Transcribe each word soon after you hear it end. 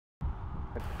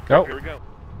Go. Here we go.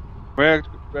 Where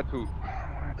to?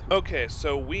 Okay,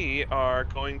 so we are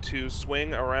going to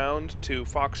swing around to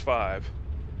Fox 5.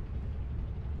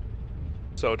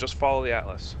 So just follow the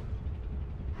Atlas.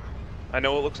 I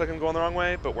know it looks like I'm going the wrong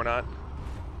way, but we're not.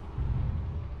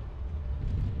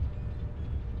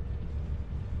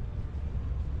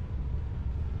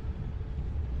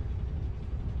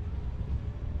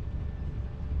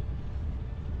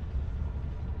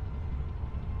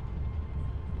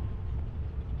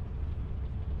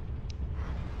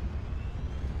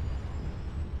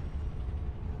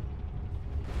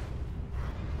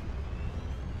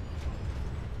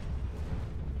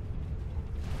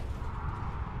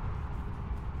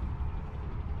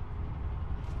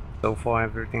 So far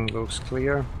everything looks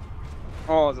clear.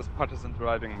 Oh, this partisan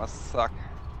driving must suck.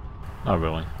 Not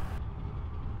really.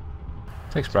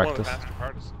 Takes It's one of the practice. faster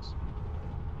partisans.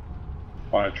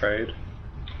 Want to trade?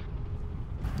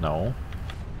 No.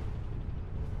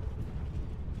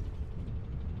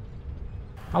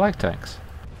 I like tanks.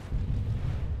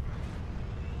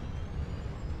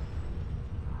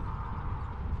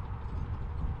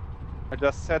 I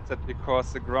just said that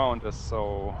because the ground is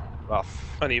so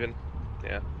rough. Uneven.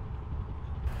 Yeah.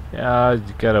 Yeah,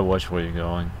 you gotta watch where you're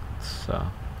going.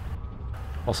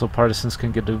 Also, partisans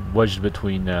can get wedged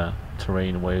between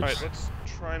terrain waves. Alright, let's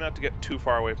try not to get too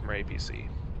far away from our APC.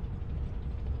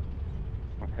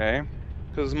 Okay.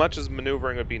 Because as much as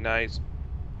maneuvering would be nice,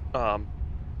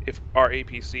 if our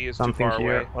APC is Something too far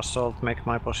here, away... assault make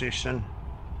my position.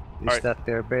 Is Alright. that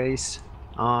their base?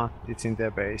 Ah, it's in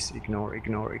their base. Ignore,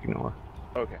 ignore, ignore.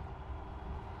 Okay.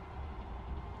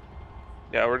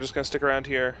 Yeah, we're just gonna stick around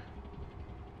here.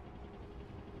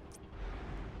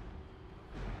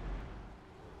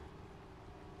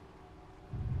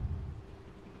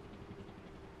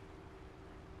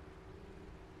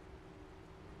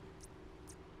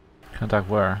 Contact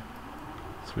where?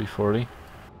 340.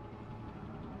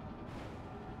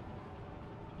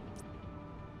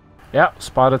 Yeah,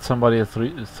 spotted somebody at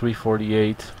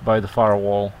 348 by the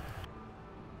firewall.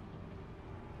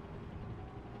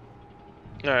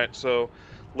 Alright, so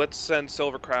let's send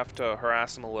Silvercraft to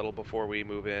harass them a little before we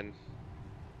move in.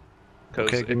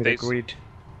 Okay, give me the grid.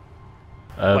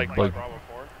 Like Bravo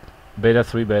 4? Beta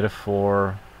 3, Beta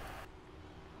 4.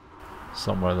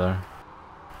 Somewhere there.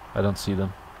 I don't see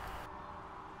them.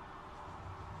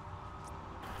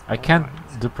 I can't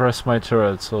depress my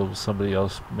turret, so somebody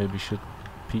else maybe should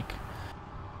peek.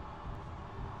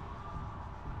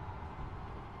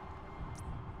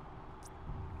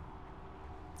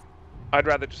 I'd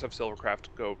rather just have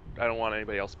Silvercraft go. I don't want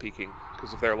anybody else peeking,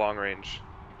 because if they're long range,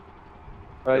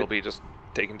 it'll be just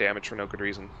taking damage for no good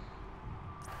reason.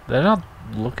 They're not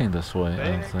looking this way,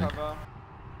 I don't think. Cover.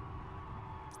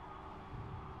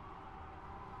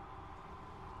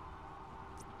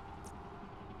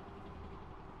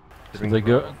 So they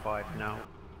go Fight now.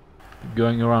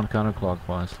 going around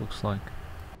counterclockwise, looks like.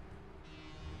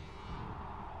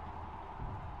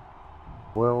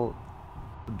 Well,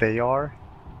 they are.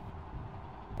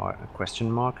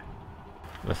 Question mark.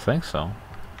 I think so.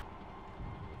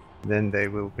 Then they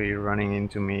will be running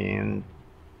into me in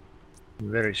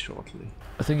very shortly.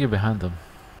 I think you're behind them.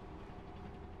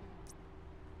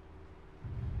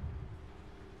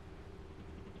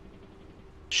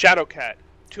 Shadowcat,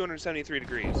 273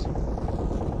 degrees.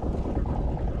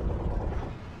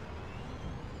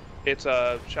 It's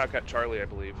a Shadowcat Charlie, I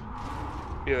believe.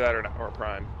 Either that or a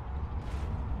Prime.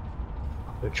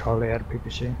 The Charlie at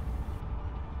PPC.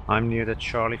 I'm near the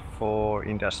Charlie 4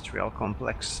 industrial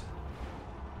complex.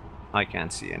 I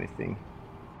can't see anything.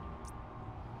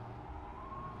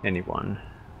 Anyone.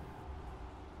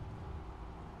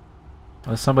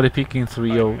 There's somebody peeking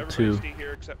Everybody 302. stay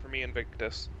here except for me and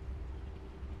Victus.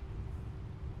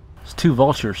 It's two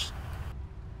vultures.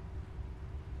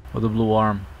 With a blue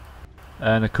arm.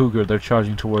 And a cougar, they're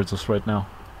charging towards us right now.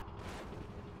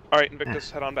 Alright, Invictus,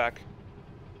 head on back.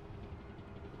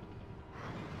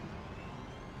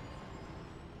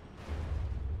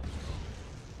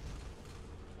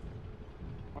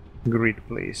 Grid,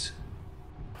 please.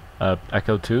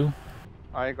 Echo 2.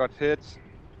 I got hit.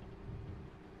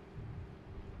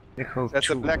 Echo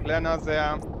There's a 2. black lanner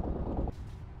there.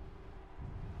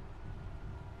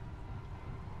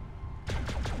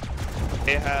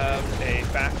 They have a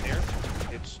Fafnir.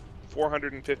 It's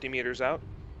 450 meters out.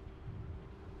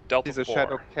 Delta He's a 4.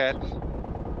 shadow cat.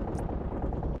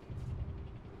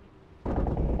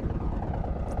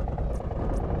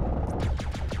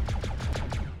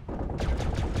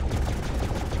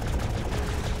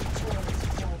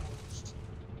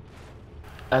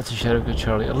 That's a Shadowcat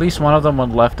Charlie. At least one of them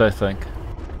went left, I think.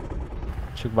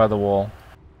 Check by the wall.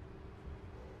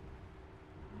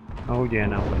 Oh yeah,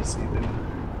 now I see them.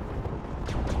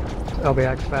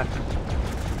 LBX back.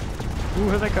 Ooh,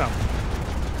 here they come.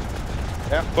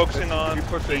 Yeah, Focusing on you the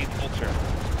pushing. vulture.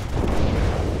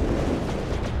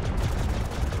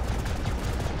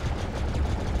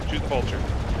 Shoot the vulture.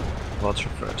 Vulture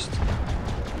first.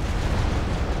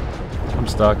 I'm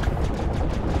stuck.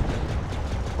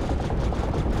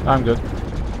 I'm good.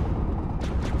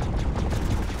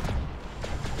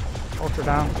 Ultra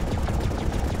down.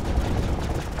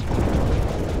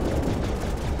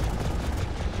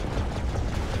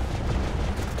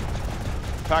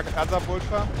 Target other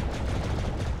vulture.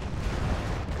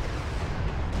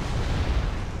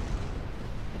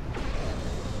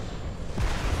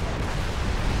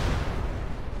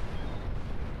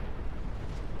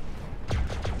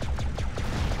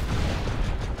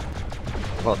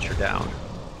 Vulture down.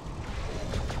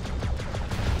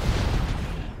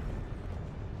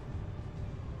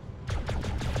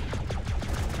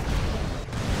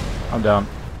 I'm down.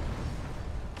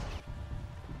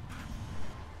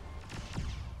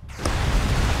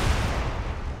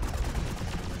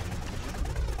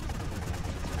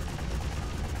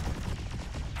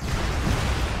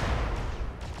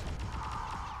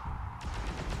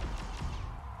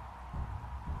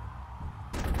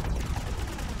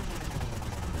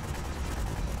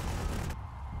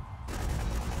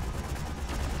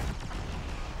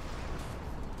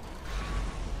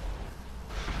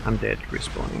 I'm dead,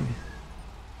 respawning.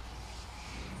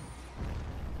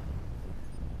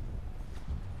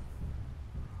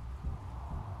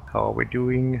 How are we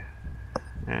doing?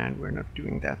 And we're not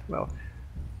doing that well.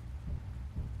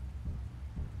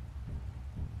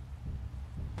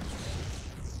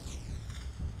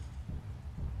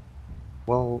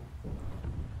 Well,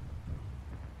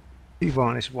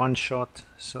 T1 is one shot,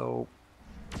 so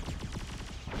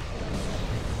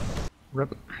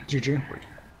Rip. GG.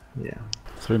 yeah.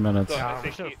 3 minutes. So Yeah, I we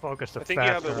think should have focused I it think you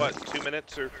have faster. what, 2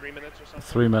 minutes or 3 minutes or something?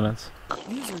 3 minutes.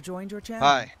 User joined your channel.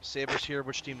 Hi, Saber's here.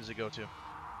 Which team does it go to?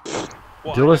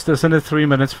 Well, Duelist isn't it 3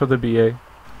 minutes for the BA?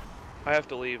 I have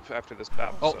to leave after this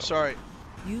battle. Oh, so. sorry.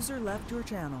 User left your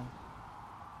channel.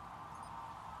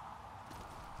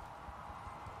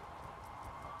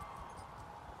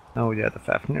 Oh yeah, the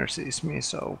Fafnir sees me,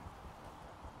 so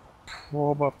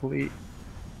probably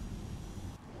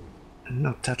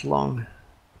not that long.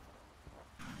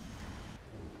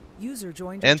 User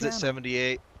joined your Ends at channel.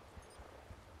 78.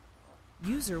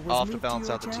 User was I'll have to moved balance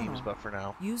your out the channel. teams, but for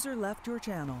now. User left your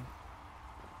channel.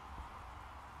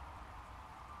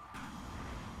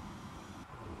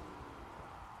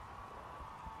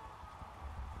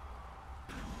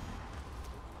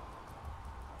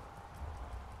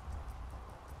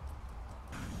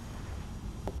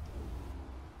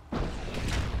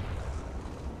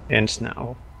 Ends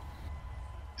now.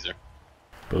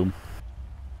 Boom.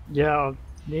 Yeah,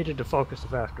 needed to focus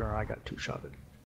faster. I got two-shotted.